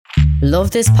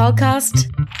Love this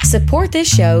podcast? Support this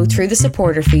show through the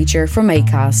supporter feature from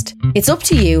Acast. It's up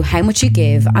to you how much you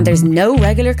give and there's no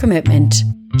regular commitment.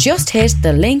 Just hit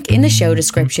the link in the show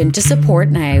description to support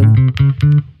now.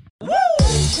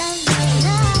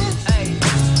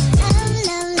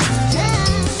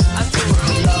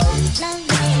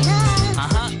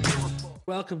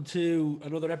 Welcome to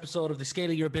another episode of the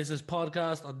Scaling Your Business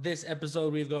podcast. On this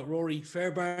episode, we've got Rory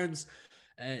Fairbairns,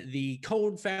 the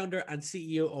co-founder and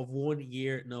CEO of 1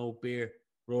 Year No Beer.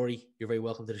 Rory, you're very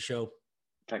welcome to the show.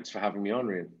 Thanks for having me on,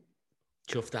 Rian.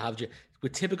 Chuffed to have you.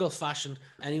 With typical fashion,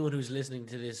 anyone who's listening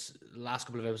to this last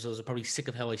couple of episodes are probably sick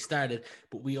of how I started,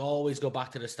 but we always go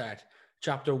back to the start,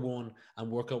 chapter 1, and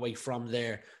work our way from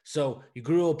there. So you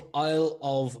grew up Isle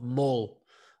of Mull.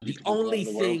 The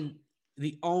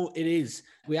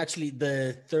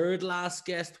third last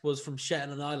guest was from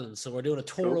Shetland Islands, so we're doing a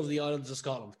tour of the islands of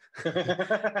Scotland.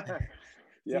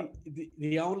 Yeah.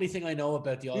 The only thing I know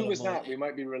about the island. Who was that? We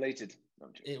might be related.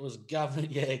 It was Gavin.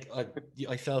 Yeah,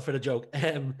 I fell for the joke.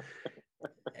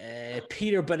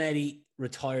 Peter Bonetti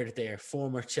retired there,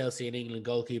 former Chelsea and England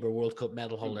goalkeeper, World Cup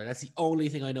medal holder. That's the only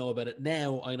thing I know about it.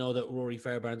 Now I know that Rory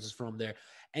Fairbairns is from there.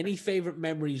 Any favourite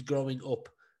memories growing up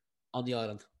on the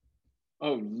island?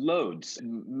 Oh, loads.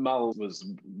 Mull was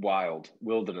wild,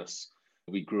 wilderness.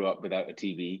 We grew up without a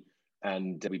TV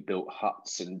and we built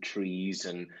huts and trees,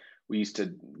 and we used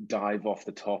to dive off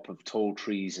the top of tall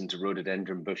trees into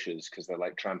rhododendron bushes because they're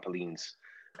like trampolines.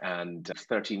 And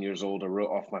 13 years old, I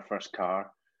wrote off my first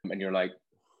car, and you're like,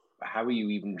 how are you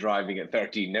even driving at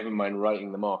 13? Never mind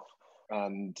writing them off.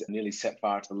 And nearly set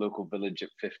fire to the local village at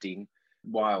 15.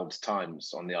 Wild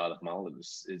times on the Isle of Mull.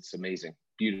 It's amazing.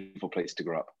 Beautiful place to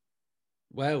grow up.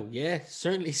 Wow, yeah,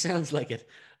 certainly sounds like it.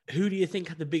 Who do you think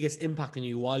had the biggest impact on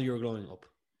you while you were growing up?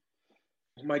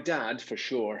 My dad, for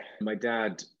sure. My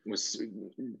dad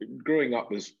growing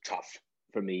up was tough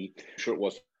for me. I'm sure it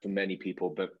was for many people,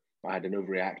 but I had an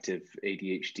overreactive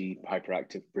ADHD,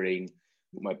 hyperactive brain.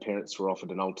 My parents were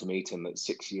offered an ultimatum at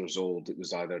 6 years old. It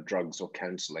was either drugs or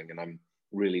counselling, and I'm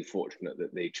really fortunate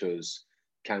that they chose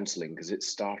counselling because it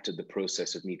started the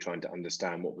process of me trying to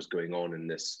understand what was going on in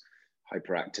this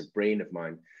hyperactive brain of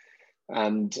mine.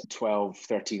 And 12,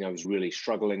 13, I was really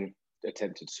struggling,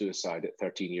 attempted suicide at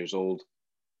 13 years old.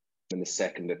 In the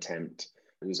second attempt,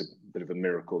 it was a bit of a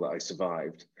miracle that I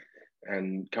survived.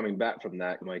 And coming back from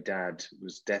that, my dad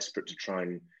was desperate to try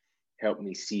and help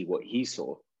me see what he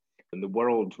saw. And the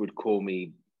world would call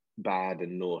me bad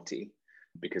and naughty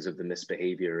because of the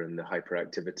misbehavior and the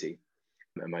hyperactivity.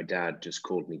 And my dad just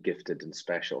called me gifted and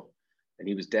special. And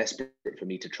he was desperate for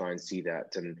me to try and see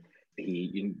that. And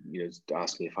he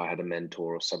asked me if I had a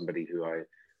mentor or somebody who I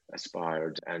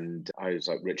aspired, and I was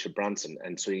like Richard Branson.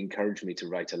 And so he encouraged me to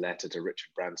write a letter to Richard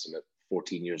Branson at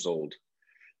 14 years old.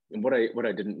 And what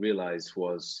I didn't realize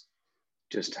was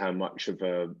just how much of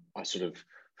a sort of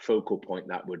focal point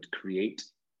that would create.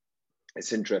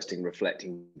 It's interesting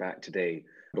reflecting back today,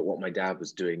 but what my dad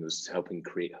was doing was helping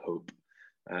create hope.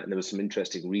 And there was some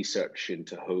interesting research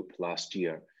into hope last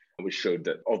year, which showed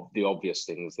that of the obvious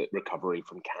things, that recovery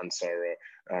from cancer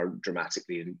are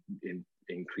dramatically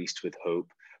increased with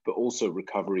hope, but also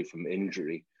recovery from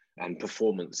injury and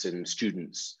performance in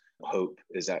students. Hope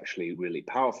is actually really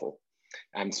powerful.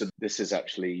 And so this has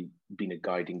actually been a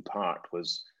guiding part,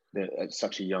 was that at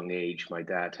such a young age, my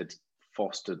dad had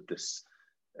fostered this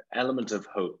element of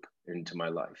hope into my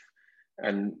life.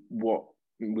 And what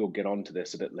we'll get onto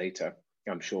this a bit later.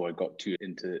 I'm sure I got too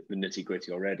into the nitty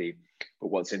gritty already,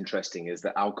 but what's interesting is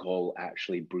that alcohol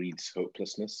actually breeds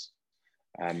hopelessness.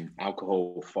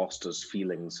 Alcohol fosters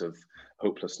feelings of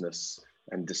hopelessness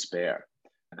and despair.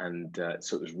 And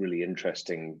so it was really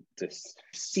interesting, this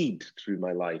seed through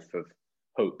my life of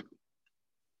hope.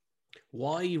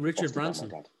 Why Richard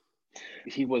Branson?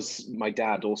 My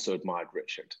dad also admired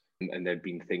Richard, and there'd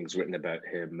been things written about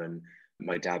him. And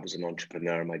my dad was an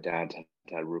entrepreneur. My dad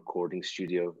had a recording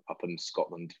studio up in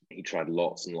Scotland. He tried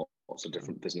lots and lots of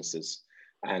different businesses.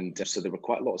 And so there were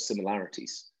quite a lot of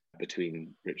similarities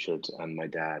between Richard and my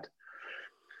dad.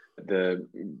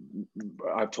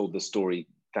 I've told this story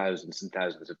thousands and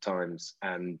thousands of times,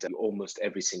 and almost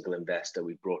every single investor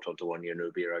we've brought onto 1 Year No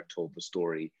Beer, I've told the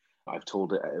story. I've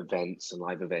told it at events and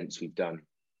live events we've done.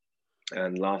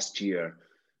 And last year,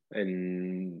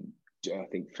 in I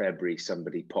think February,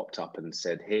 somebody popped up and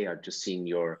said, "Hey, I've just seen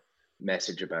your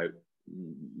message about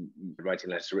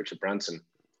writing letters to Richard Branson.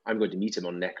 I'm going to meet him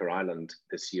on Necker Island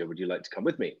this year. Would you like to come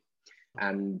with me?"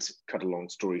 And cut a long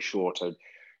story short, I'd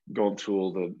gone through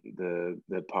all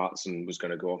the parts and was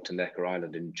going to go off to Necker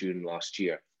Island in June last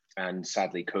year. And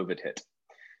sadly, COVID hit.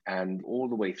 And all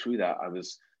the way through that, I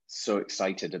was so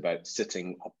excited about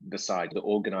sitting beside the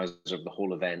organizer of the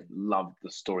whole event, loved the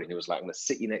story. And he was like, I'm going to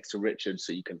sit you next to Richard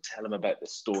so you can tell him about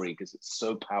this story because it's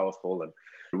so powerful. And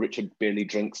Richard barely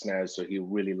drinks now, so he'll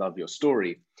really love your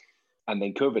story. And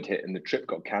then COVID hit and the trip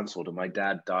got cancelled and my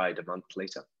dad died a month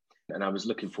later. And I was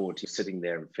looking forward to sitting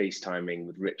there and FaceTiming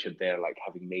with Richard there, like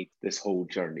having made this whole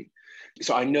journey.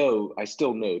 So I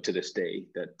still know to this day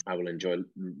that I will enjoy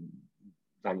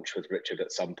lunch with Richard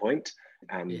at some point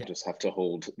and just have to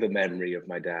hold the memory of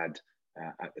my dad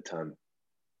at the time.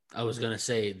 I was going to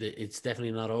say that it's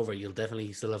definitely not over. You'll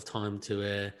definitely still have time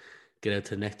to get out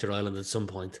to Nectar Island at some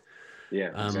point. Yeah,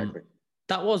 exactly.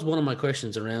 That was one of my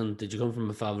questions around, did you come from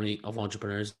a family of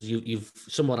entrepreneurs? You've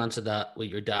somewhat answered that with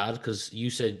your dad, because you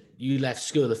said you left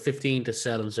school at 15 to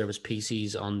sell and service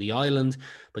PCs on the island.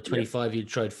 But 25, you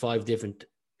tried 5 different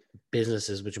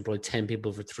businesses, which employed 10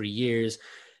 people for 3 years.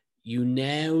 You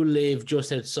now live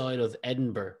just outside of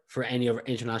Edinburgh for any of our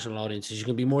international audiences. You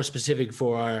can be more specific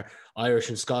for our Irish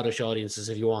and Scottish audiences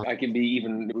if you want. I can be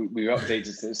even, we've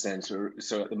updated since then.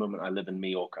 So at the moment I live in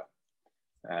Mallorca.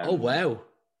 Oh, wow.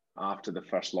 After the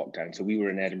first lockdown. So we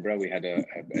were in Edinburgh. We had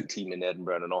a team in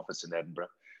Edinburgh and an office in Edinburgh.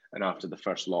 And after the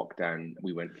first lockdown,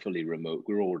 we went fully remote.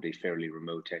 We were already fairly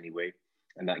remote anyway.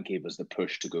 And that gave us the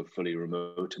push to go fully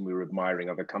remote. And we were admiring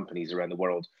other companies around the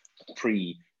world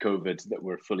pre-COVID that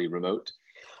were fully remote.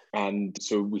 And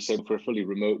so we said, for fully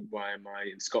remote, why am I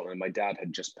in Scotland? My dad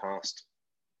had just passed.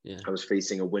 Yeah. I was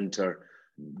facing a winter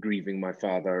grieving my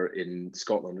father in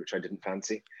Scotland, which I didn't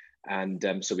fancy. And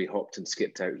so we hopped and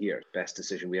skipped out here. Best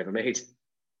decision we ever made.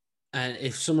 And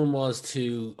if someone was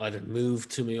to either move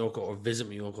to Mallorca or visit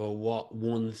Mallorca, what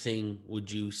one thing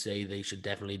would you say they should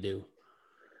definitely do?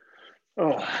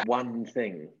 Oh, one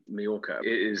thing, Mallorca.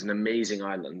 It is an amazing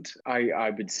island. I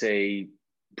would say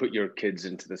put your kids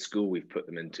into the school we've put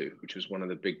them into, which was one of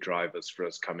the big drivers for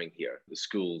us coming here. The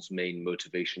school's main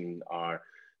motivation are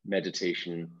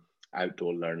meditation,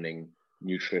 outdoor learning,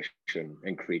 nutrition,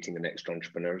 and creating the next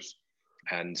entrepreneurs.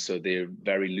 And so they're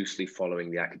very loosely following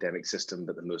the academic system,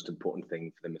 but the most important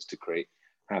thing for them is to create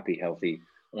happy, healthy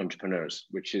entrepreneurs,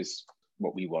 which is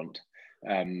what we want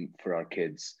for our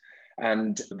kids.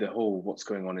 And the whole what's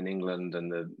going on in England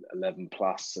and the 11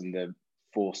 plus and the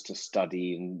forced to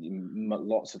study and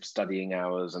lots of studying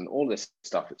hours and all this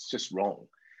stuff, it's just wrong.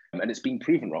 And it's been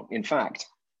proven wrong. In fact,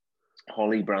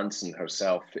 Holly Branson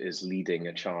herself is leading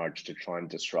a charge to try and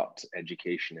disrupt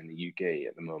education in the UK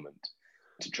at the moment,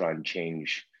 to try and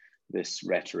change this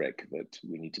rhetoric that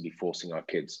we need to be forcing our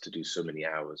kids to do so many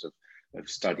hours of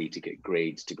study to get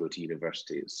grades to go to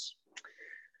university.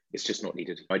 It's just not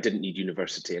needed. I didn't need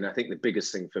university. And I think the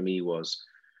biggest thing for me was,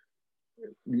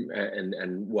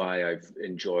 and why I've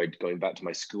enjoyed going back to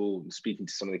my school and speaking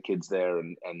to some of the kids there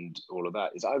and all of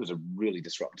that, is I was a really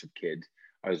disruptive kid.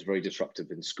 I was very disruptive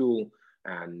in school,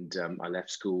 and I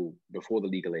left school before the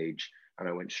legal age and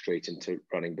I went straight into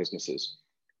running businesses.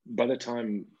 By the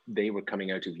time they were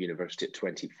coming out of university at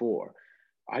 24,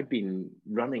 I'd been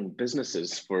running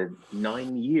businesses for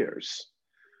 9 years,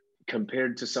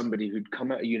 compared to somebody who'd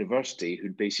come out of university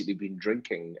who'd basically been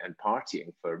drinking and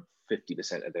partying for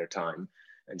 50% of their time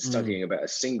and studying about a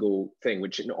single thing,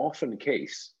 which in often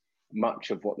case, much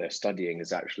of what they're studying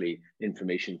is actually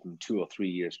information from 2 or 3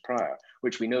 years prior,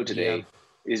 which we know today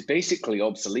is basically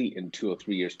obsolete in 2 or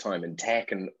 3 years' time in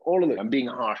tech and all of it. I'm being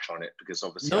harsh on it because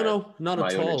obviously not my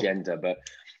at own all. agenda, but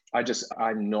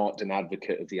I'm not an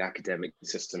advocate of the academic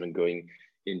system and going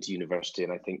into university.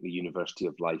 And I think the university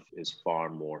of life is far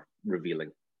more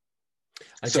revealing.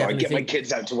 So I get my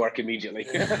kids out to work immediately.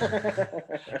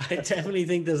 I definitely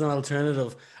think there's an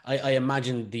alternative. I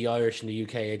imagine the Irish and the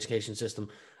UK education system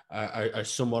are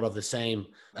somewhat of the same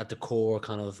at the core,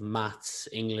 kind of maths,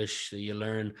 English that you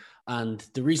learn. And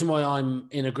the reason why I'm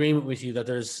in agreement with you that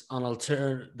there's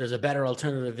a better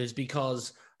alternative is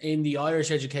because in the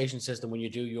Irish education system, when you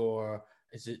do your,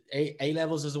 is it A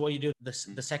levels is the way you do the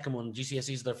second one,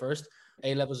 GCSEs is their first.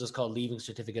 A levels is called Leaving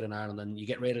Certificate in Ireland, and you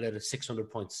get rated out of 600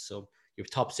 points. So your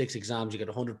top 6 exams, you get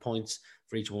 100 points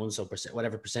for each one. So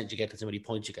whatever percent you get, that's how many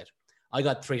points you get. I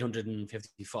got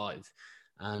 355,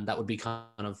 and that would be kind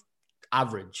of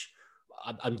average.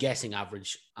 I'm guessing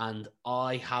average. And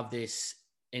I have this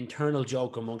internal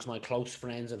joke amongst my close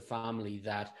friends and family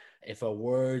that if a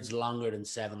word's longer than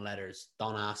 7 letters,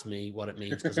 don't ask me what it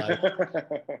means. Because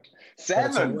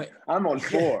 7? I'm on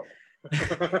 4.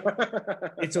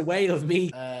 It's a way of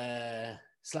me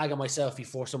slagging myself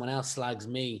before someone else slags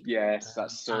me. Yes,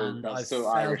 that's so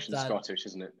Irish and Scottish,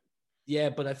 isn't it? Yeah,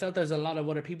 but I felt there's a lot of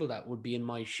other people that would be in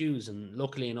my shoes. And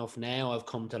luckily enough, now I've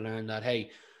come to learn that,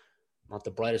 hey, not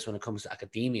the brightest when it comes to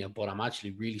academia, but I'm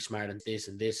actually really smart in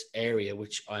this area,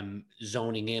 which I'm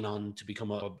zoning in on to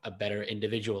become a better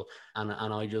individual. And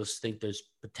I just think there's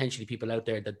potentially people out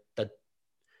there that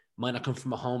might not come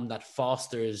from a home that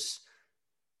fosters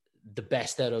the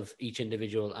best out of each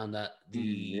individual, and that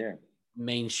the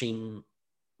mainstream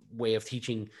way of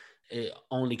teaching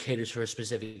only caters for a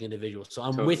specific individual. So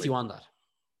I'm with you on that.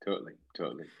 Totally.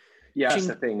 Yeah, that's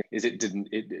the thing, is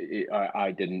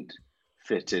I didn't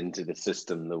fit into the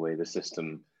system the way the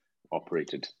system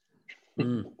operated.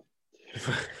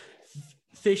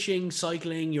 Fishing,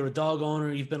 cycling, you're a dog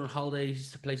owner, you've been on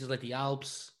holidays to places like the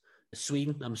Alps,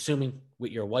 Sweden, I'm assuming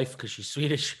with your wife because she's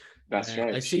Swedish. That's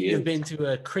right. I see you've been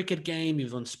to a cricket game,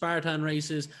 you've done Spartan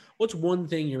races. What's one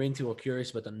thing you're into or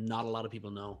curious about that not a lot of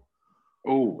people know?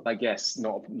 Oh, I guess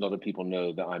not a lot of people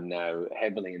know that I'm now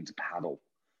heavily into paddle,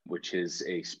 which is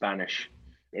a Spanish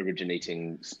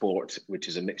originating sport, which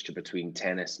is a mixture between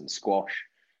tennis and squash,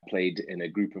 played in a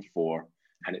group of 4,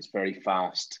 and it's very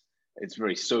fast. It's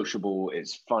very sociable.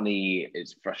 It's funny.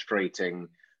 It's frustrating.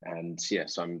 And so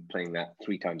I'm playing that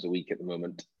 3 times a week at the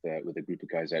moment with a group of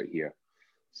guys out here.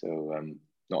 So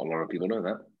not a lot of people know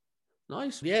that.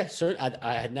 Nice. Yeah, sir.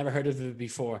 I had never heard of it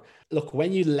before. Look,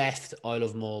 when you left Isle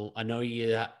of Mull, I know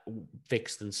you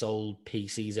fixed and sold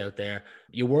PCs out there.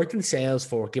 You worked in sales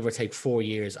for, give or take, 4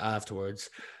 years afterwards.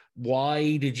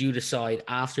 Why did you decide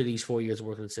after these 4 years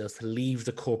working in sales to leave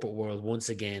the corporate world once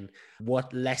again?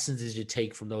 What lessons did you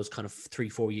take from those kind of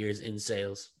 3-4 years in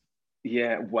sales?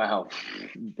 Yeah, wow.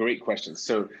 Great question.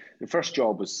 So the first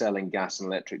job was selling gas and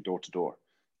electric door to door.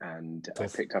 And I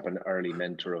picked up an early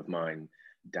mentor of mine,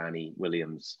 Danny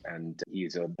Williams, and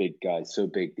he's a big guy, so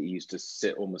big that he used to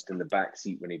sit almost in the back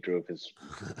seat when he drove his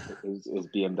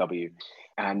BMW.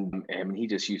 And he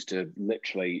just used to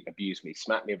literally abuse me,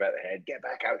 smack me about the head, get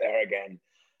back out there again.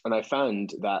 And I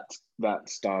found that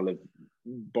style of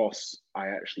boss I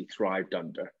actually thrived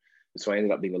under. So I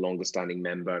ended up being a longer standing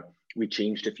member. We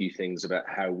changed a few things about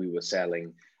how we were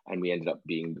selling, and we ended up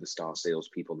being the star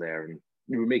salespeople there. And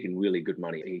we were making really good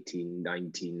money. 18,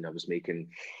 19, I was making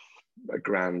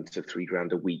 $1,000 to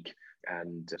 $3,000 a week,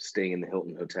 and staying in the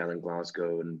Hilton Hotel in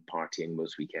Glasgow and partying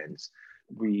most weekends.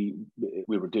 We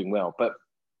were doing well, but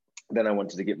then I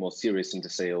wanted to get more serious into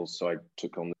sales. So I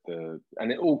took on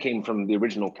and it all came from the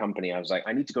original company. I was like,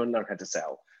 I need to go and learn how to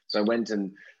sell. So I went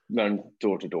and learned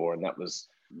door to door, and that was,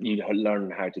 you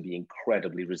learn how to be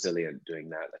incredibly resilient doing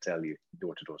that, I tell you,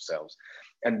 door-to-door sales.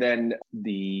 And then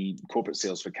the corporate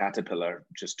sales for Caterpillar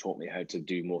just taught me how to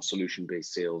do more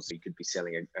solution-based sales. You could be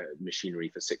selling a machinery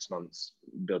for 6 months,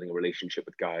 building a relationship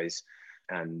with guys.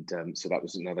 And so that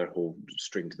was another whole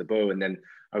string to the bow. And then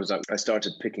I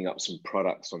started picking up some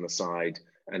products on the side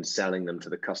and selling them to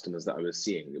the customers that I was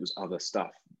seeing. It was other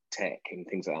stuff, tech and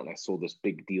things like that. And I sold this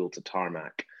big deal to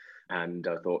Tarmac. And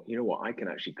I thought, you know what, I can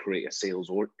actually create a sales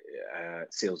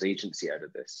agency out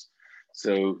of this.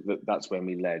 So that's when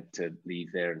we led to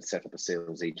leave there and set up a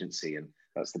sales agency. And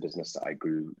that's the business that I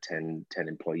grew 10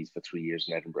 employees for 3 years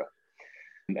in Edinburgh.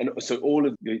 And so all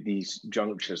of these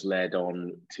junctures led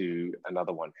on to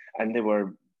another one. And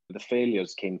the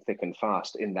failures came thick and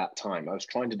fast in that time. I was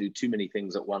trying to do too many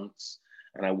things at once,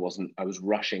 and I was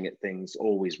rushing at things,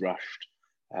 always rushed,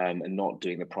 and not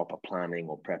doing the proper planning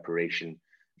or preparation.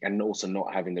 And also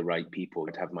not having the right people.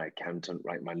 I'd have my accountant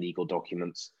write my legal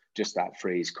documents. Just that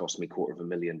phrase cost me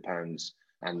 £250,000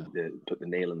 and put the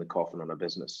nail in the coffin on a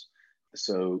business.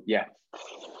 So yeah,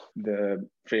 the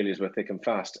failures were thick and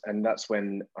fast. And that's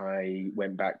when I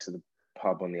went back to the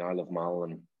pub on the Isle of Mull,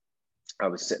 and I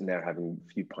was sitting there having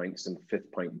a few pints and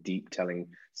fifth pint deep, telling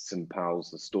some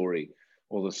pals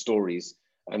all the stories.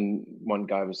 And one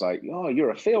guy was like, "Oh,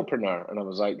 you're a failpreneur." And I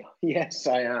was like, "Yes,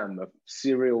 I am a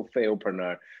serial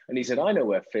failpreneur." And he said, "I know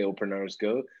where failpreneurs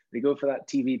go. They go for that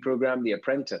TV program, The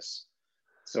Apprentice."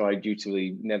 So I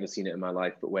dutifully, never seen it in my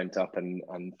life, but went up and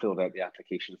filled out the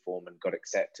application form and got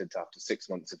accepted after 6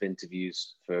 months of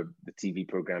interviews for the TV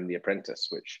program, The Apprentice,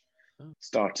 which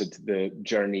started the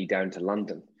journey down to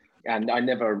London. And I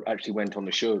never actually went on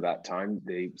the show that time.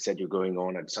 They said, "You're going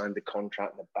on." I'd signed the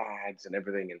contract, the bags and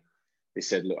everything. And they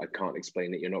said, "Look, I can't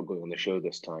explain it. You're not going on the show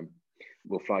this time.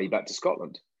 We'll fly you back to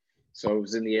Scotland." So I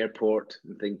was in the airport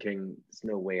and thinking, there's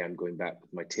no way I'm going back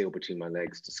with my tail between my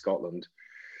legs to Scotland.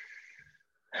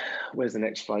 Where's the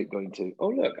next flight going to? Oh,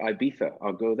 look, Ibiza.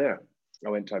 I'll go there. I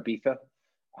went to Ibiza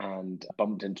and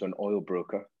bumped into an oil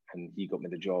broker, and he got me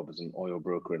the job as an oil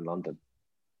broker in London.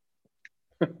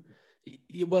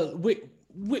 Well,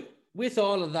 with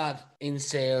all of that in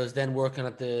sales, then working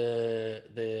at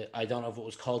the I don't know if it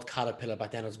was called Caterpillar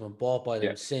back then, it's been bought by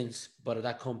them since, but at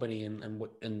that company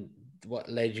and what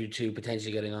led you to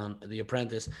potentially getting on The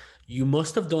Apprentice, you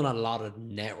must have done a lot of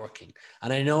networking.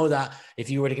 And I know that if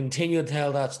you were to continue to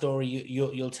tell that story,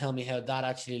 you'll tell me how that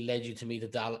actually led you to meet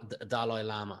the Dalai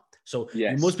Lama. So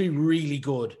you must be really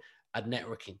good at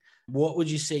networking. What would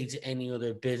you say to any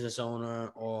other business owner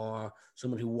or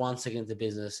someone who wants to get into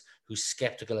business who's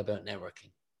skeptical about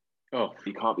networking? Oh,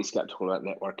 you can't be skeptical about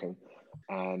networking.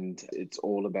 And it's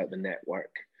all about the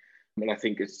network. And I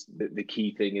think it's the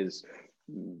key thing is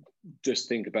just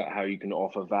think about how you can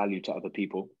offer value to other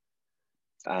people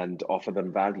and offer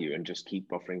them value, and just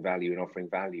keep offering value and offering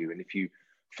value. And if you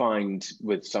find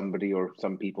with somebody or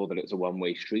some people that it's a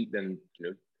one-way street, then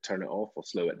turn it off or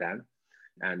slow it down.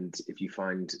 And if you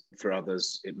find for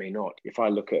others it may not. If I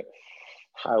look at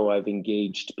how I've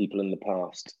engaged people in the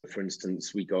past, for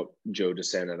instance, we got Joe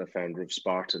DeSena, the founder of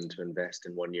Spartan, to invest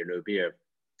in 1 Year No Beer.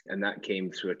 And that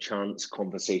came through a chance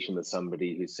conversation with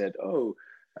somebody who said,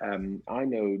 I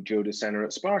know Joe DeSena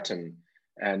at Spartan.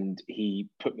 And he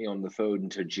put me on the phone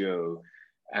to Joe,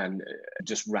 and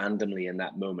just randomly in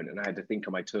that moment. And I had to think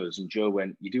on my toes. And Joe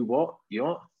went, "You do what? You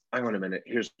know, hang on a minute.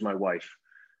 Here's my wife."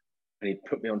 And he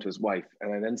put me onto his wife.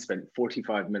 And I then spent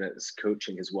 45 minutes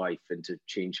coaching his wife into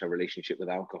change her relationship with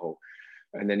alcohol.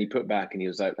 And then he put back and he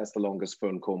was like, "That's the longest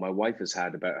phone call my wife has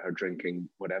had about her drinking,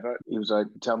 whatever." He was like,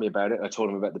 "Tell me about it." I told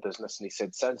him about the business and he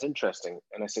said, "Sounds interesting."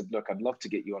 And I said, "Look, I'd love to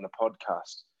get you on a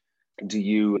podcast. Would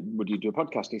you do a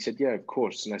podcast?" And he said, "Yeah, of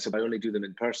course." And I said, "I only do them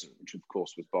in person," which of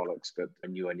course was bollocks, but I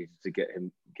knew I needed to get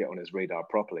on his radar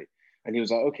properly. And he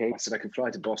was like, "Okay." I said, "I can fly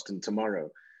to Boston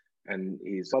tomorrow." And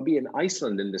 "I'll be in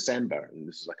Iceland in December." And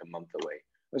this is like a month away.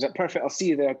 I was like, "Perfect. I'll see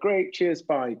you there. Great. Cheers.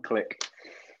 Bye." Click.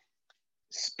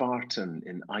 Spartan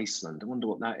in Iceland. I wonder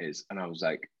what that is. And I was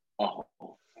like, "Oh,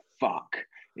 fuck.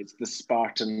 It's the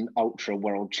Spartan Ultra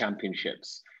World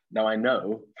Championships." Now, I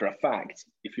know for a fact,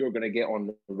 if you're going to get on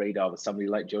the radar with somebody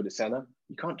like Joe DeSena,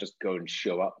 you can't just go and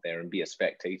show up there and be a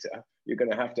spectator. You're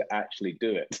going to have to actually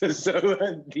do it. So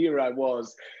here I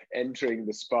was entering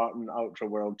the Spartan Ultra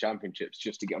World Championships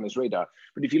just to get on his radar.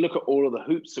 But if you look at all of the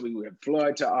hoops, so we would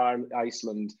fly to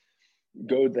Iceland,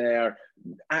 go there,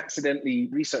 accidentally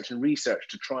research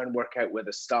to try and work out where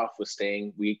the staff was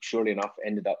staying. We, surely enough,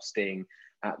 ended up staying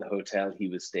at the hotel he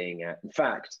was staying at. In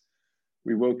fact,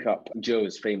 we woke up, Joe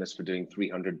is famous for doing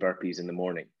 300 burpees in the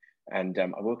morning. And I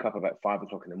woke up about 5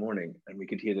 o'clock in the morning and we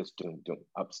could hear this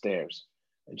upstairs.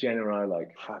 And Jen and I are like,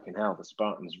 fucking hell, the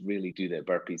Spartans really do their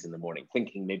burpees in the morning,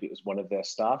 thinking maybe it was one of their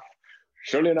staff.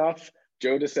 Surely enough,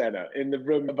 Joe DeSena in the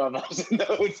room above us in the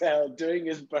hotel doing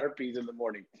his burpees in the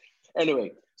morning.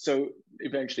 Anyway, so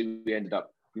eventually we ended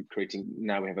up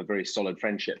now we have a very solid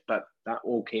friendship, but that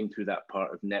all came through that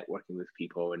part of networking with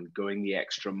people and going the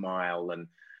extra mile and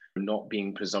not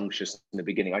being presumptuous in the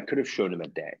beginning. I could have shown him a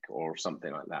deck or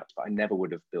something like that, but I never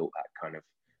would have built that kind of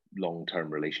long-term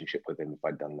relationship with him if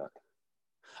I'd done that.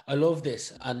 I love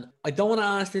this. And I don't want to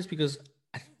ask this because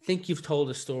I think you've told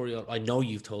a story. I know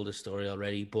you've told a story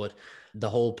already, but the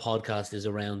whole podcast is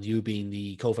around you being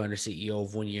the co-founder CEO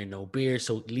of 1 Year No Beer.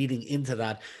 So leading into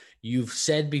that, you've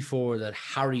said before that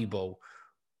Haribo,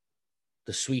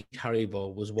 the sweet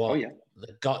Haribo, was what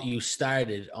that got you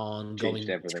started on Changed going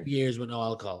everything. 2 years with no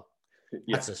alcohol.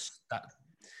 Yeah.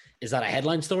 Is that a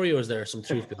headline story or is there some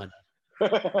truth behind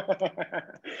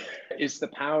that? It's the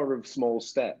power of small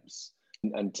steps,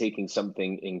 and taking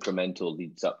something incremental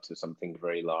leads up to something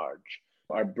very large.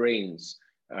 Our brains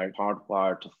are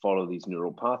hardwired to follow these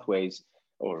neural pathways,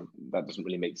 or that doesn't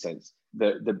really make sense.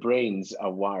 The brains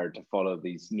are wired to follow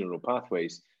these neural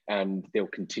pathways, and they'll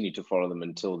continue to follow them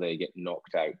until they get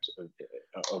knocked out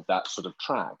of that sort of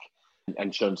track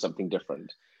and shown something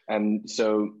different. And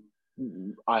so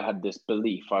I had this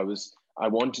belief. I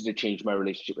wanted to change my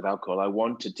relationship with alcohol. I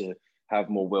wanted to have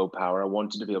more willpower. I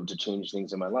wanted to be able to change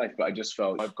things in my life, but I just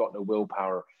felt I've got no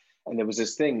willpower. And there was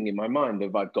this thing in my mind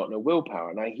of I've got no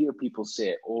willpower. And I hear people say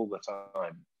it all the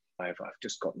time. I've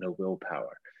just got no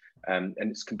willpower. And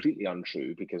it's completely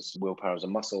untrue, because willpower is a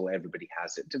muscle. Everybody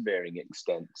has it to varying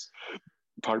extents.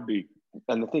 Pardon me.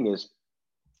 And the thing is,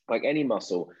 like any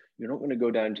muscle, you're not going to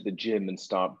go down to the gym and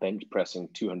start bench pressing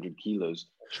 200 kilos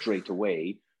straight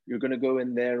away. You're going to go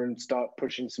in there and start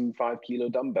pushing some 5 kilo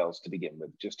dumbbells to begin with,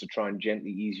 just to try and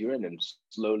gently ease you in. And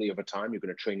slowly over time, you're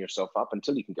going to train yourself up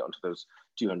until you can get onto those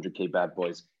 200K bad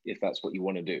boys, if that's what you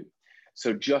want to do.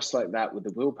 So just like that with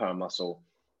the willpower muscle,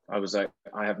 I was like,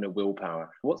 I have no willpower.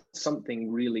 What's something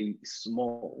really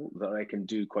small that I can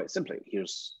do quite simply?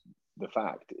 Here's the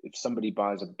fact. If somebody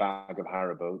buys a bag of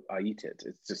Haribo, I eat it.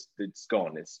 It's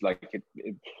gone. It's like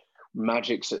it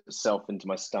magics itself into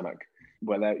my stomach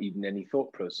without even any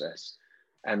thought process.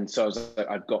 And so I was like,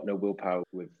 I've got no willpower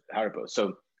with Haribo.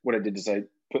 So what I did is I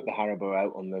put the Haribo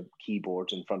out on the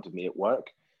keyboard in front of me at work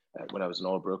when I was an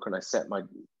oil broker, and I set my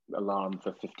alarm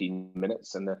for 15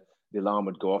 minutes, and the alarm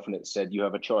would go off and it said, you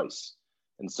have a choice.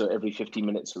 And so every 15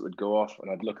 minutes it would go off,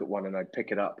 and I'd look at one and I'd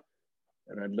pick it up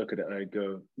and I'd look at it and I'd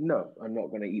go, no, I'm not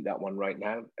going to eat that one right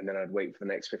now. And then I'd wait for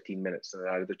the next 15 minutes and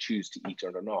I'd either choose to eat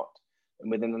it or not. And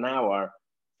within an hour,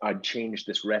 I'd changed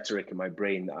this rhetoric in my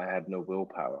brain that I had no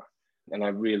willpower. And I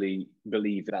really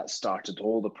believe that started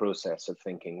all the process of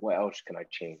thinking, what else can I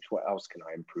change? What else can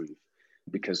I improve?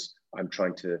 Because I'm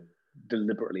trying to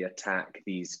deliberately attack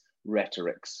these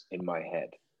rhetorics in my head.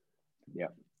 Yeah.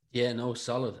 Yeah, no,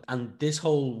 solid. And this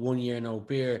whole 1 year no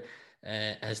beer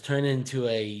has turned into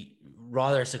a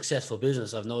rather successful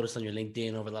business. I've noticed on your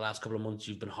LinkedIn over the last couple of months,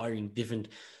 you've been hiring different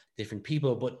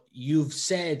people, but you've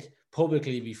said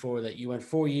publicly before that you went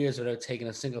 4 years without taking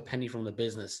a single penny from the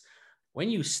business. When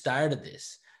you started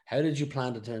this, how did you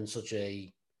plan to turn such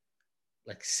a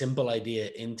simple idea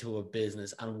into a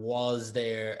business? And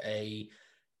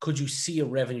could you see a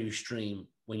revenue stream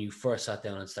when you first sat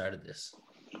down and started this?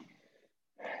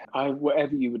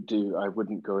 Whatever you would do, I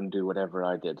wouldn't go and do whatever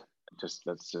I did.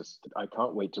 I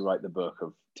can't wait to write the book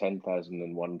of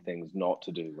 10,001 things not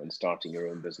to do when starting your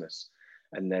own business.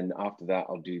 And then after that,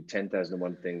 I'll do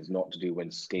 10,001 things not to do when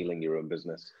scaling your own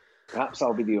business. Perhaps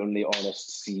I'll be the only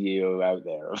honest CEO out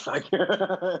there. Like,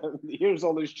 here's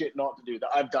all this shit not to do that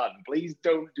I've done. Please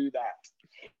don't do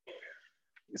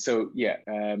that. So yeah,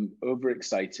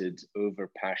 overexcited,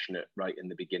 over passionate right in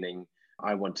the beginning.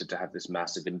 I wanted to have this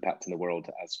massive impact in the world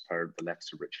as per the letters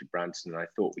of Richard Branson. And I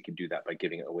thought we could do that by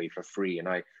giving it away for free. And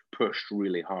I pushed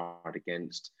really hard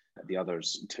against the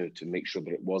others to make sure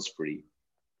that it was free.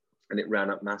 And it ran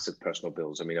up massive personal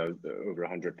bills. I mean, over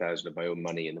 100,000 of my own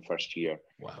money in the first year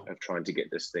of trying to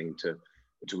get this thing to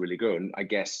really go. And I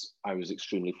guess I was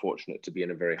extremely fortunate to be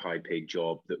in a very high paid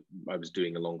job that I was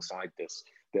doing alongside this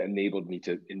that enabled me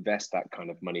to invest that kind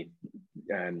of money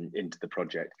into the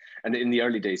project. And in the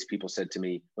early days, people said to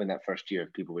me, when that first year,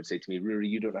 people would say to me, Rory,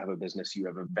 you don't have a business, you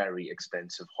have a very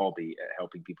expensive hobby at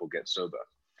helping people get sober.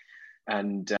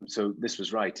 And so this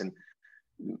was right. And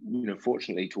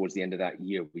fortunately, towards the end of that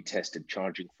year, we tested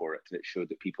charging for it, and it showed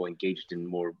that people engaged in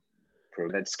more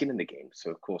they had skin in the game.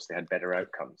 So of course they had better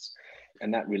outcomes,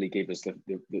 and that really gave us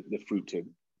the fruit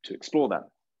to explore that.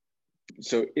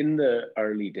 So in the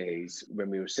early days, when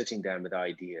we were sitting down with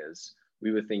ideas,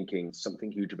 we were thinking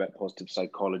something huge about positive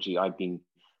psychology. I've been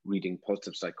reading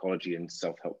positive psychology and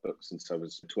self-help books since I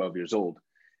was 12 years old.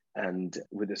 And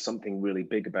there's something really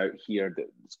big about here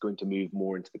that's going to move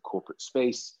more into the corporate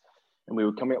space. And we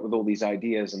were coming up with all these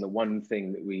ideas. And the one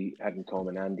thing that we had in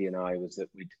common, Andy and I, was that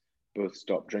we'd both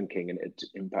stopped drinking, and it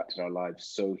impacted our lives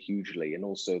so hugely. And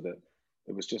also that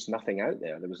there was just nothing out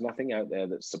there. There was nothing out there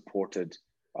that supported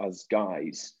us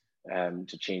guys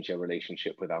to change our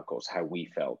relationship with alcohol, how we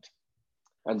felt.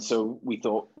 And so we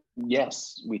thought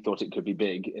it could be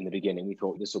big in the beginning. We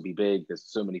thought this will be big. There's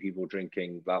so many people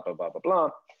drinking, blah, blah, blah, blah, blah.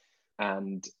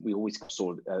 And we always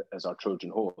saw it as our Trojan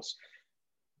horse.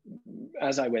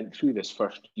 As I went through this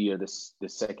first year, this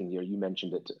second year, you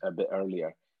mentioned it a bit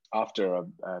earlier, after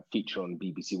a feature on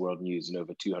BBC World News in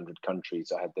over 200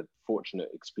 countries, I had the fortunate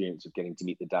experience of getting to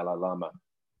meet the Dalai Lama.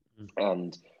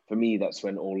 And for me, that's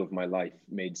when all of my life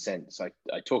made sense.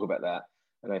 I talk about that,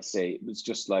 and I say it was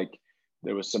just like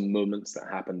there were some moments that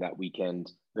happened that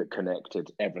weekend that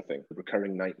connected everything. The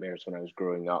recurring nightmares when I was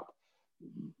growing up,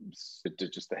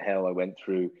 just the hell I went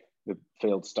through, the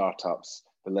failed startups,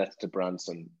 the letter to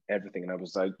Branson, everything. And I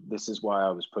was like, this is why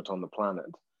I was put on the planet.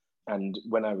 And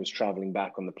when I was traveling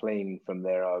back on the plane from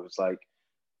there, I was like,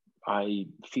 I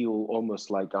feel almost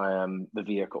like I am the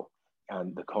vehicle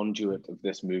and the conduit of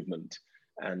this movement.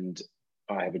 And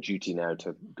I have a duty now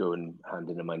to go and hand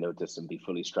in my notice and be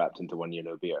fully strapped into 1 year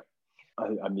no beer.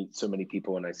 I meet so many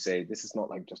people and I say, this is not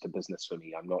like just a business for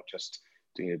me. I'm not just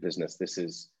doing a business. This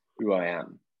is who I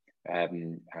am.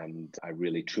 And I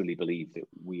really, truly believe that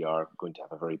we are going to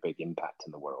have a very big impact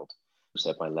in the world. I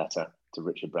said my letter to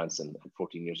Richard Branson at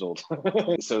 14 years old.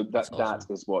 So that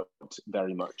is what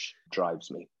very much drives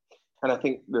me. And I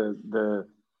think the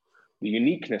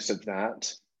uniqueness of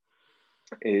that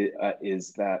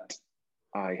is that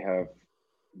I have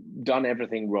done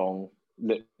everything wrong,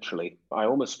 literally. I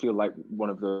almost feel like one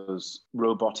of those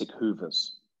robotic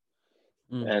hoovers.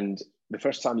 And the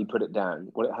first time you put it down,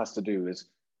 what it has to do is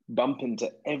bump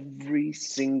into every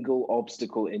single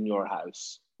obstacle in your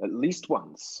house at least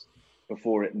once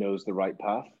before it knows the right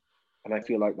path. And I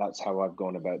feel like that's how I've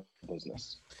gone about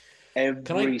business.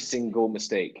 Every single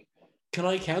mistake. Can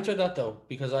I counter that though?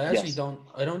 Because I actually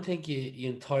don't think you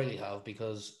entirely have,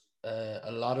 because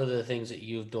a lot of the things that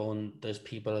you've done, there's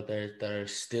people out there that are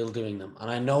still doing them. And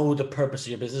I know the purpose of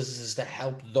your business is to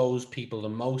help those people the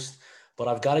most, but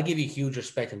I've got to give you huge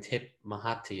respect and tip my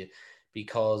hat to you,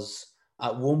 because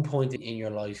at one point in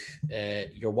your life,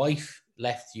 your wife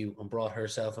left you and brought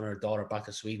herself and her daughter back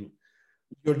to Sweden.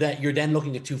 You're then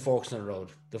looking at two forks in the road.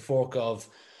 The fork of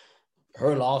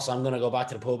her loss, I'm going to go back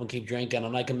to the pub and keep drinking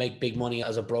and I can make big money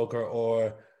as a broker,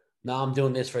 or now I'm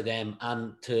doing this for them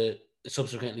and to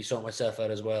subsequently sort myself out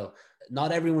as well.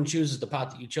 Not everyone chooses the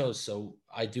path that you chose. So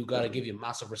I do got to give you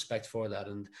massive respect for that.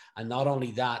 And not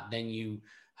only that, then you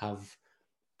have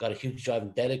got a huge drive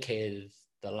and dedicated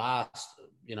the last,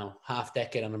 half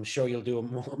decade. And I'm sure you'll do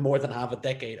more than half a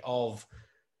decade of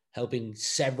helping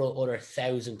several other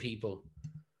thousand people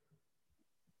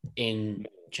in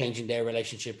changing their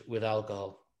relationship with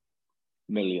alcohol.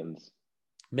 Millions.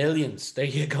 There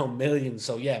you go. Millions.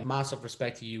 So yeah, massive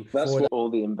respect to you. That's what all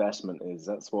the investment is.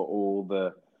 That's what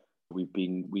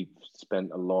we've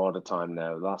spent a lot of time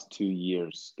now, the last 2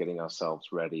 years, getting ourselves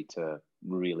ready to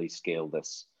really scale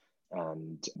this.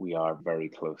 And we are very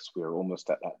close. We're almost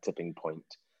at that tipping point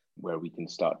where we can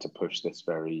start to push this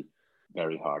very,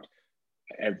 very hard.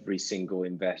 Every single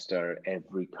investor,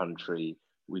 every country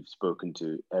we've spoken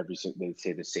to, they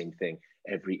say the same thing.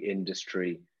 Every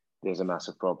industry, there's a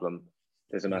massive problem.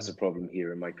 There's a massive problem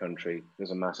here in my country.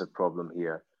 There's a massive problem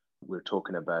here. We're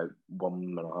talking about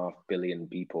 1.5 billion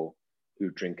people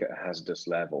who drink at a hazardous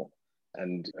level.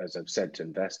 And as I've said to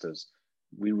investors,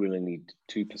 we really need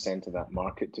 2% of that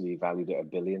market to be valued at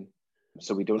 $1 billion.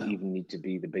 So we don't even need to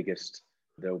be the biggest.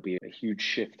 There'll be a huge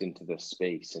shift into this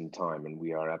space in time, and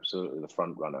we are absolutely the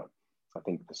front runner. I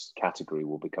think this category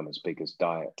will become as big as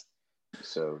diet.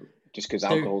 So just because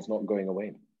alcohol is not going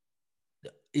away.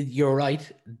 You're right.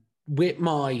 With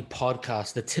my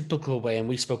podcast, the typical way, and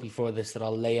we spoke before this, that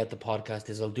I'll lay out the podcast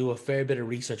is I'll do a fair bit of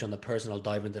research on the person. I'll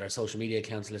dive into their social media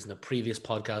accounts, listen to previous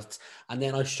podcasts, and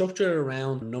then I structure it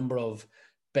around a number of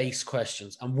base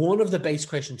questions. And one of the base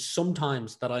questions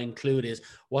sometimes that I include is,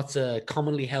 what's a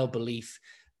commonly held belief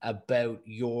about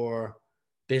your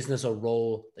business or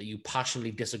role that you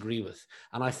passionately disagree with?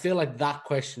 And I feel like that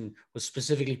question was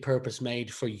specifically purpose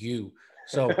made for you.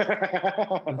 So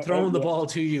I'm throwing the ball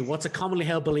to you. What's a commonly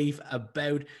held belief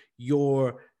about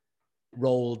your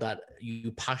role that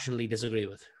you passionately disagree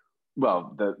with?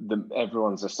 Well,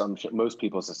 everyone's assumption, most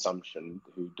people's assumption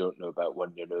who don't know about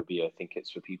One Year No Beer, think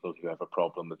it's for people who have a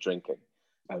problem with drinking.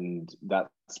 And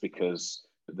that's because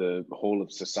the whole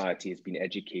of society has been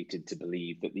educated to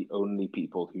believe that the only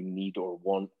people who need or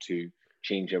want to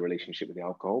change their relationship with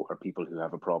alcohol are people who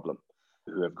have a problem,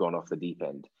 who have gone off the deep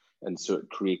end. And so it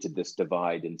created this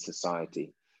divide in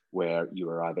society where you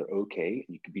are either okay,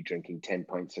 you could be drinking 10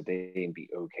 pints a day and be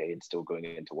okay and still going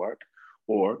into work,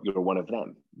 or you're one of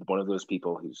them, one of those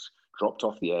people who's dropped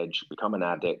off the edge, become an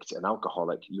addict, an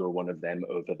alcoholic, you're one of them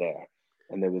over there.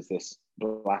 And there was this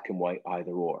black and white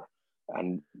either or.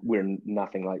 And we're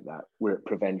nothing like that. We're at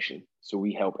prevention. So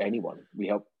we help anyone. We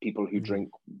help people who drink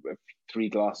 3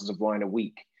 glasses of wine a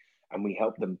week, and we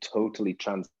help them totally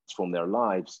transform their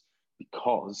lives,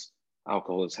 because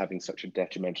alcohol is having such a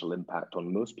detrimental impact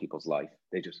on most people's life.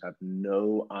 They just have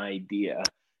no idea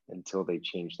until they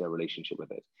change their relationship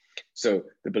with it. So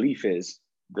the belief is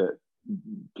that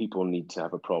people need to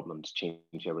have a problem to change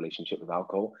their relationship with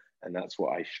alcohol. And that's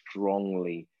what I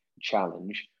strongly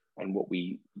challenge. And what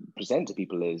we present to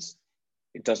people is,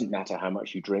 it doesn't matter how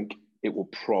much you drink, it will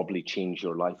probably change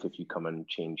your life if you come and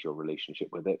change your relationship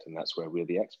with it. And that's where we're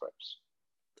the experts.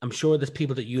 I'm sure there's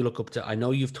people that you look up to. I know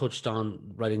you've touched on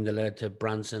writing the letter to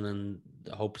Branson and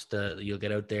the hopes that you'll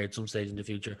get out there at some stage in the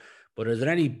future. But are there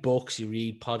any books you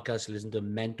read, podcasts you listen to,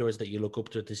 mentors that you look up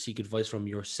to seek advice from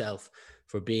yourself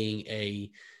for being a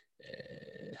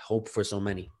hope for so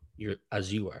many,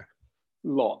 as you are?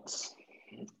 Lots.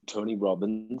 Tony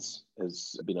Robbins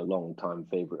has been a long time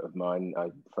favorite of mine.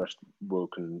 I first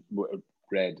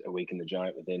read Awaken the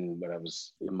Giant Within when I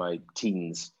was in my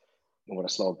teens. And what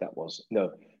a slog that was.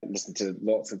 No, I listened to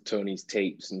lots of Tony's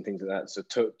tapes and things like that.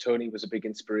 So Tony was a big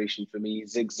inspiration for me.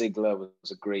 Zig Ziglar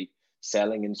was a great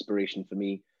selling inspiration for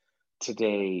me.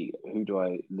 Today, who do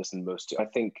I listen most to? I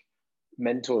think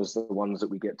mentors, the ones that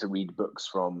we get to read books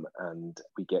from and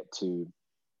we get to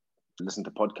listen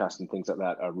to podcasts and things like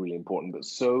that, are really important. But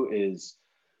so is,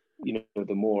 the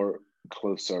more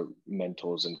closer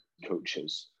mentors and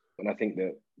coaches. And I think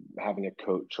that having a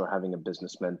coach or having a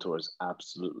business mentor is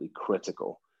absolutely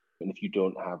critical. And if you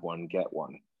don't have one, get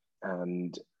one.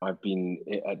 And I've been,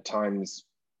 at times,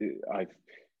 I've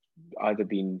either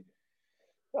been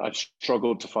I've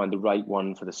struggled to find the right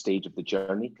one for the stage of the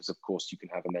journey, because of course you can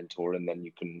have a mentor and then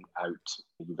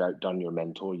you've outdone your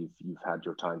mentor, you've had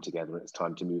your time together and it's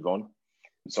time to move on.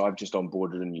 So I've just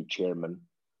onboarded a new chairman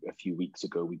a few weeks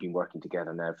ago. We've been working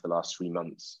together now for the last 3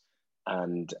 months,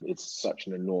 and it's such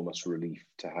an enormous relief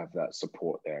to have that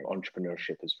support there.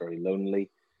 Entrepreneurship is very lonely.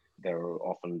 There are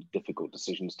often difficult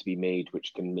decisions to be made,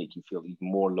 which can make you feel even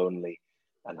more lonely,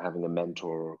 and having a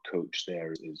mentor or coach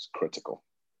there is critical.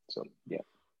 So, yeah.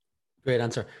 Great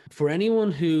answer. For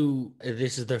anyone who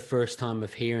this is their first time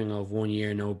of hearing of 1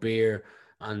 Year No Beer,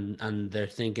 and they're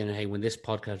thinking, hey, when this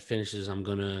podcast finishes, I'm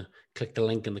going to click the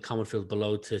link in the comment field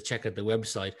below to check out the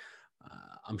website.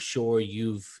 I'm sure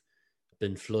you've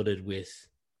been flooded with,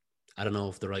 I don't know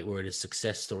if the right word is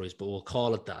success stories, but we'll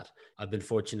call it that. I've been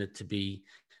fortunate to be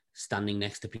standing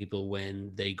next to people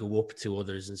when they go up to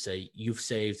others and say, you've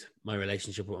saved my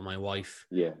relationship with my wife.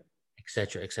 Yeah.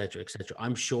 Etc., etc., etc.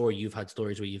 I'm sure you've had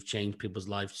stories where you've changed people's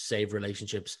lives, saved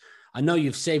relationships. I know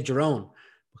you've saved your own,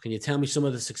 but can you tell me some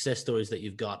of the success stories that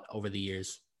you've got over the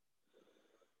years?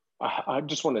 I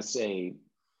just want to say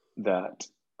that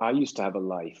I used to have a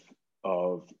life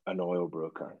of an oil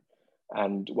broker.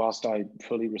 And whilst I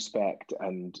fully respect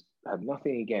and have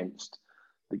nothing against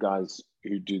the guys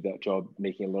who do that job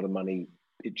making a lot of money,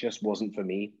 it just wasn't for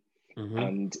me. Mm-hmm.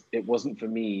 And it wasn't for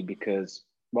me because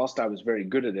whilst I was very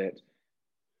good at it,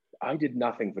 I did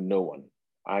nothing for no one.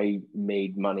 I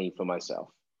made money for myself.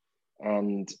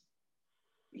 And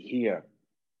here,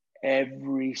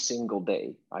 every single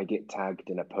day, I get tagged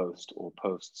in a post or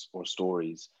posts or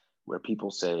stories where people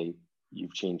say,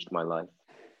 you've changed my life.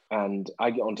 And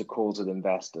I get onto calls with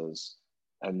investors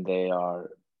and they are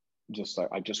just like,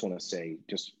 I just want to say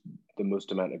just the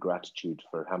most amount of gratitude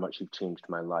for how much you've changed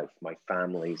my life, my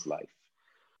family's life.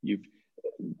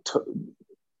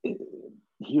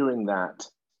 Hearing that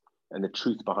and the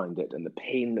truth behind it and the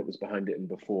pain that was behind it and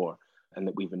before, and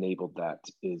that we've enabled that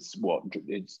is what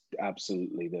it's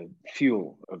absolutely the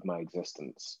fuel of my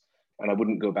existence. And I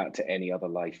wouldn't go back to any other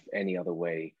life, any other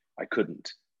way. I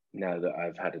couldn't, now that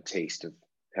I've had a taste of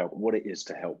what it is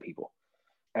to help people.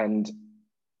 And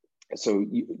so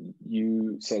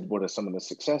you said, what are some of the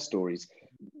success stories?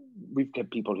 We've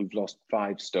got people who've lost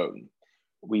 5 stone.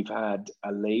 We've had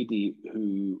a lady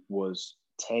who was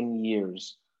 10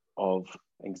 years of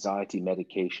anxiety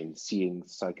medication, seeing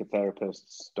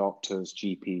psychotherapists, doctors,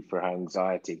 GP for her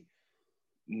anxiety,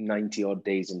 90 odd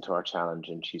days into our challenge.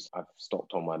 And I've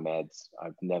stopped all my meds.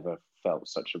 I've never felt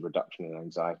such a reduction in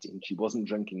anxiety. And she wasn't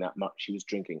drinking that much. She was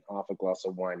drinking half a glass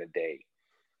of wine a day.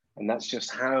 And that's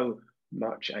just how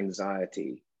much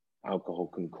anxiety alcohol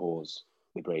can cause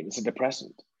the brain. It's a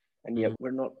depressant. And yet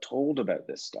we're not told about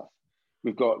this stuff.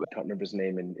 We've got, I can't remember his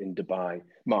name in Dubai,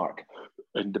 Mark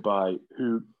in Dubai,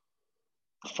 who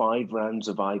 5 rounds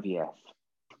of IVF.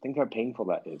 Think how painful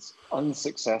that is.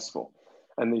 Unsuccessful.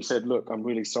 And they said, look, I'm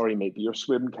really sorry, mate, but your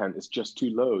swim count is just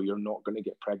too low. You're not going to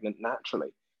get pregnant naturally.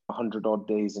 100 odd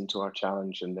days into our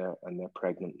challenge and they're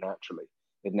pregnant naturally.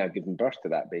 They've now given birth to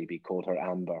that baby, called her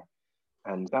Amber.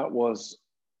 And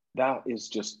that is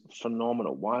just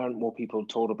phenomenal. Why aren't more people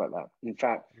told about that? In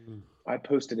fact, I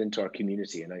posted into our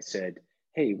community and I said,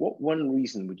 hey, what one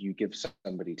reason would you give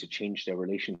somebody to change their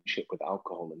relationship with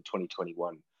alcohol in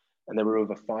 2021? And there were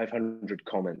over 500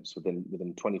 comments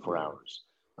within 24 hours,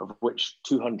 of which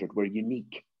 200 were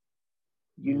unique.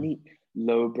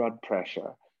 Low blood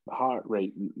pressure, heart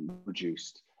rate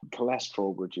reduced,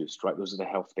 cholesterol reduced, right? Those are the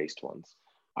health-based ones.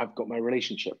 I've got my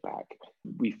relationship back.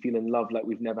 We feel in love like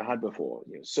we've never had before.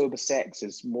 Sober sex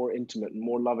is more intimate and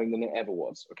more loving than it ever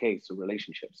was. Okay, so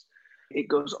relationships. It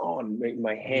goes on.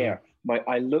 My hair,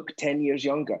 I look 10 years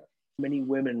younger. Many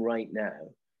women right now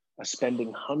are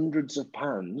spending hundreds of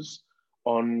pounds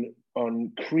on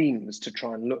creams to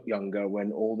try and look younger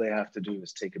when all they have to do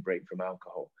is take a break from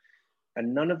alcohol.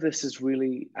 And none of this is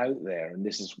really out there. And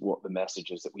this is what the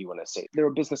message is that we want to say. There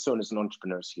are business owners and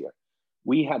entrepreneurs here.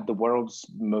 We had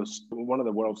one of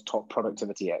the world's top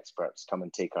productivity experts come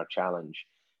and take our challenge.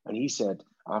 And he said,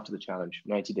 after the challenge,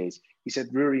 90 days, he said,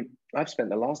 Rory, I've spent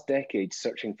the last decade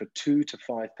searching for 2 to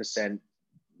 5%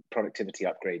 productivity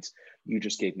upgrades. You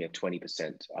just gave me a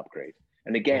 20% upgrade.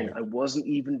 And again, I wasn't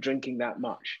even drinking that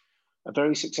much. A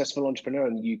very successful entrepreneur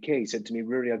in the UK said to me,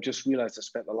 Rory, I've just realized I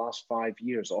spent the last 5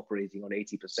 years operating on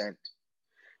 80%.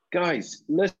 Guys,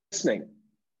 listening,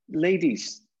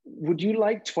 ladies, would you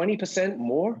like 20%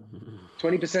 more?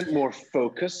 20% more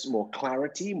focus, more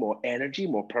clarity, more energy,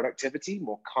 more productivity,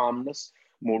 more calmness,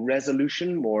 more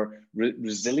resolution, more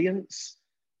resilience,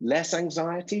 less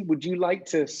anxiety? Would you like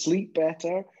to sleep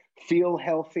better, feel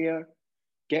healthier,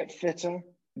 get fitter?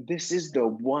 This is the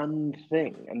one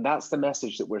thing. And that's the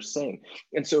message that we're saying.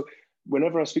 And so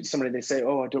whenever I speak to somebody, they say,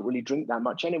 oh, I don't really drink that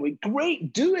much anyway.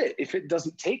 Great, do it. If it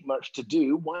doesn't take much to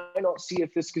do, why not see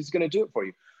if this is going to do it for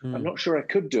you? I'm not sure I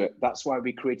could do it. That's why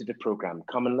we created a program.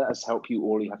 Come and let us help you.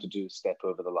 All you have to do is step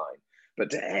over the line. But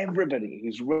to everybody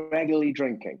who's regularly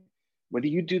drinking, whether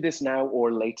you do this now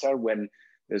or later, when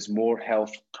there's more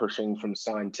health pushing from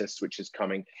scientists, which is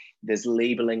coming, there's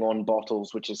labeling on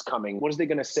bottles, which is coming. What are they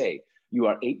going to say? You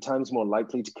are 8 times more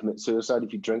likely to commit suicide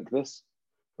if you drink this,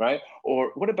 right?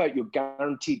 Or what about you're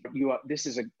guaranteed this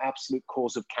is an absolute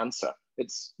cause of cancer?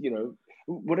 It's,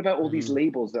 what about all these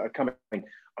labels that are coming?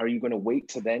 Are you going to wait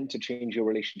to then to change your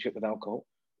relationship with alcohol?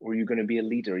 Or are you going to be a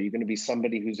leader? Are you going to be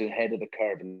somebody who's ahead of the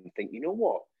curve and think, you know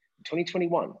what,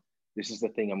 2021, this is the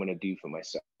thing I'm going to do for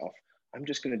myself. I'm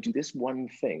just going to do this one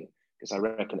thing because I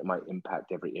reckon it might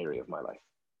impact every area of my life.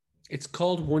 It's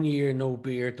called 1 Year No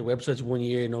Beer. The website's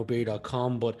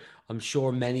oneyearnobeer.com, but I'm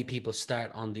sure many people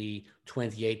start on the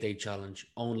 28-day challenge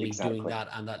only doing that,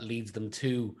 and that leads them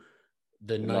to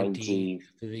the 90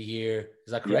 to the year.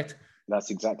 Is that correct? Yeah,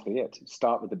 that's exactly it.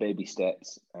 Start with the baby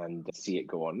steps and see it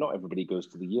go on. Not everybody goes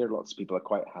to the year. Lots of people are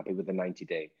quite happy with the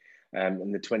 90-day.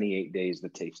 And the 28 days, the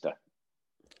taster.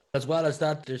 As well as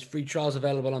that, there's free trials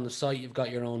available on the site. You've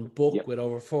got your own book with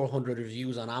over 400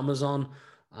 reviews on Amazon,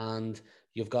 and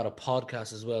you've got a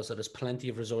podcast as well. So there's plenty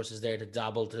of resources there to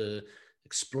dabble, to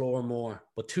explore more.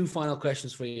 But 2 final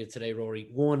questions for you today, Rory.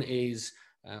 One is,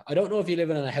 I don't know if you live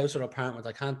in a house or apartment.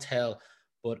 I can't tell.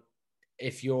 But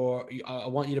if I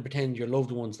want you to pretend your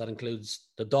loved ones, that includes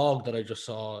the dog that I just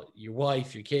saw, your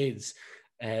wife, your kids,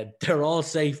 they're all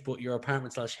safe, but your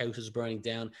apartment/house is burning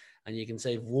down, and you can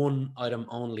save one item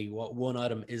only. What one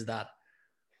item is that?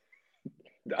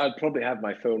 I'd probably have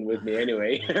my phone with me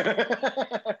anyway,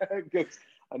 because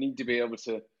I need to be able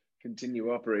to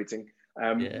continue operating.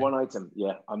 One item,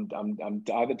 I'm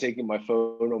either taking my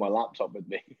phone or my laptop with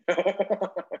me.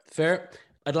 Fair.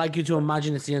 I'd like you to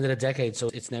imagine it's the end of the decade,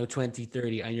 so it's now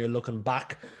 2030, and you're looking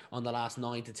back on the last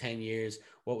 9 to 10 years.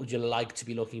 What would you like to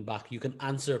be looking back? You can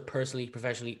answer personally,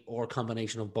 professionally, or a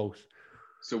combination of both.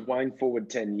 So wind forward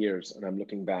 10 years, and I'm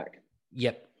looking back.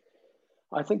 Yep.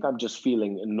 I think I'm just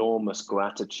feeling enormous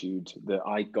gratitude that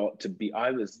I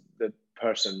was the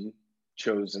person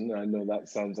chosen. I know that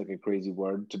sounds like a crazy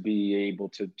word, to be able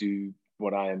to do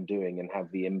what I am doing and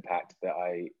have the impact that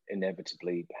I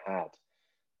inevitably had.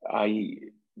 I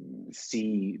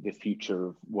see the future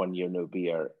of 1 Year No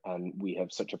Beer, and we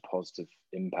have such a positive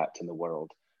impact in the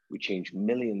world. We change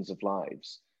millions of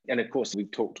lives. And of course, we've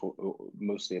talked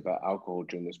mostly about alcohol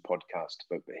during this podcast,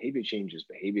 but behavior change is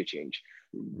behavior change.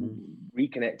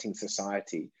 Reconnecting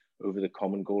society over the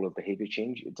common goal of behavior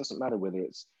change. It doesn't matter whether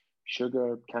it's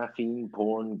sugar, caffeine,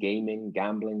 porn, gaming,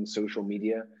 gambling, social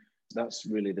media. That's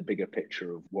really the bigger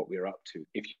picture of what we're up to.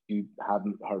 If you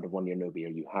haven't heard of 1 Year No Beer,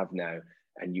 you have now,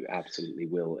 and you absolutely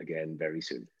will again very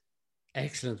soon.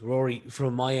 Excellent. Rory,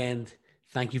 from my end,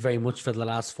 thank you very much for the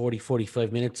last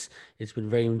 45 minutes. It's been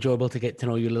very enjoyable to get to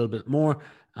know you a little bit more,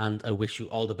 and I wish you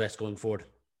all the best going forward.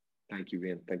 Thank you,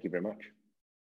 Ian. Thank you very much.